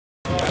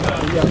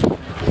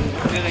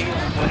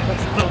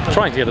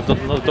Trying to get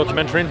another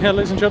documentary in here,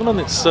 ladies and gentlemen.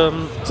 It's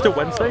still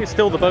Wednesday, it's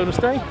still the bonus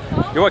day.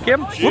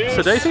 Joakim, whoops,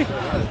 a daisy.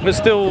 We're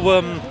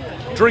still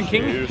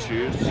drinking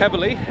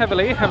heavily.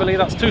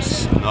 That's too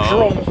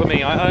strong for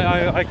me.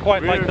 I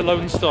quite like the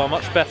Lone Star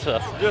much better.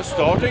 Just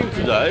starting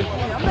today.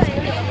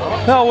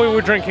 No, we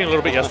were drinking a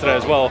little bit yesterday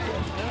as well.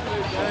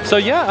 So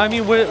yeah, I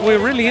mean, we're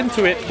really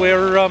into it.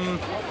 We're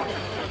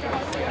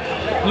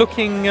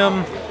looking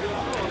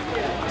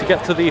to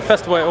get to the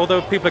festival,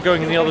 although people are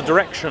going in the other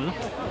direction.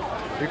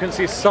 You can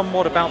see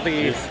somewhat about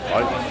the...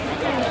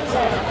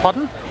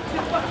 Pardon?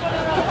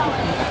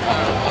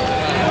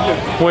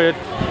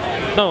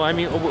 No, I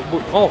mean...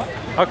 Oh,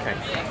 okay.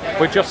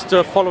 We're just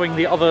following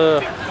the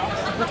other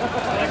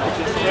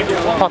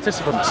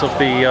participants of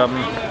the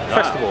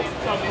festival.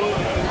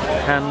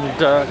 And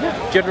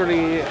yeah,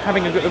 generally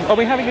having a good... Are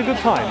we having a good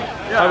time?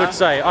 Yeah. I would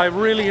say. I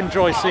really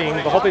enjoy seeing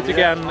The Hobbit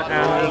again,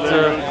 and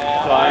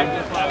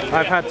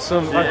I've had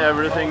some... See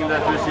everything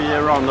that we see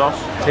around us.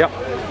 Yep.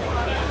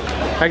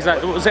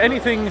 Exactly. Was there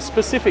anything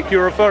specific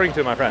you're referring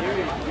to, my friend?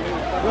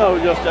 No,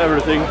 just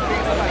everything.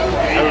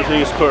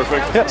 Everything is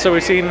perfect. Yeah, so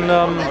we've seen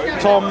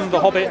Tom, the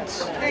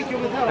Hobbit,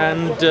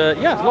 and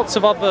yeah, lots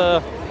of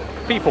other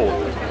people.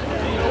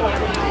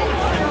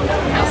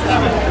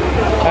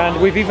 And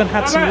we've even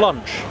had some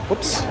lunch.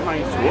 Whoops.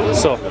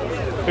 So,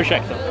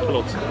 ursäkta,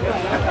 förlåt.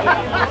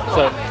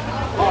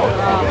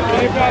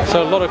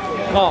 So a lot of...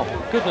 Oh,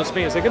 goodness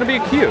me, is there going to be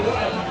a queue?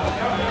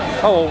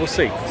 Oh, well, we'll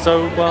see.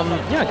 So,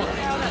 yeah.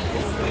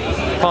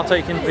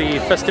 Partake in the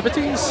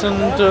festivities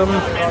and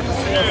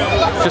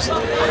just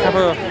have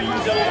a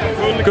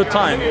good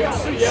time,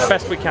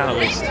 best we can at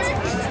least.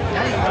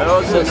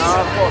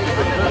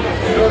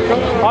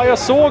 Ja, jag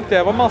såg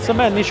det, var massa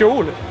män i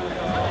kjol.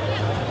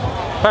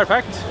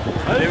 Perfekt.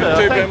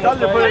 Jag tänkte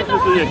aldrig på det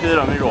hur det gick i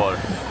den igår.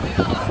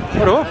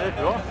 Vadå?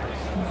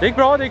 Det gick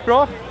bra, det gick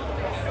bra.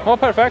 Ja,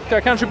 perfekt.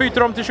 Jag kanske byter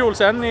dem till kjol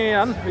sen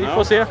igen, vi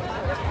får se.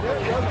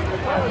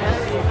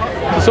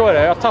 Så är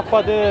det, jag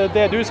tappade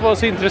det du var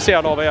så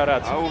intresserad av, är jag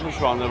rädd. Ja, hon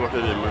försvann där borta i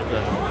rimmet.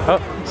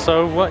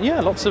 So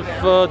yeah, lots of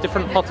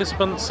different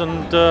participants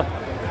and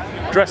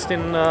dressed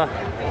in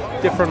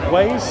different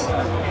ways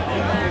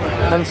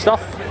and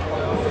stuff.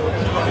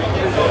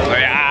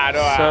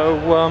 So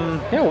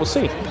yeah, we'll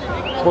see.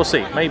 We'll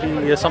see.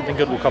 Maybe something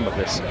good will come of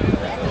this.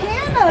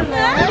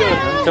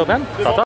 Till then, ta-ta.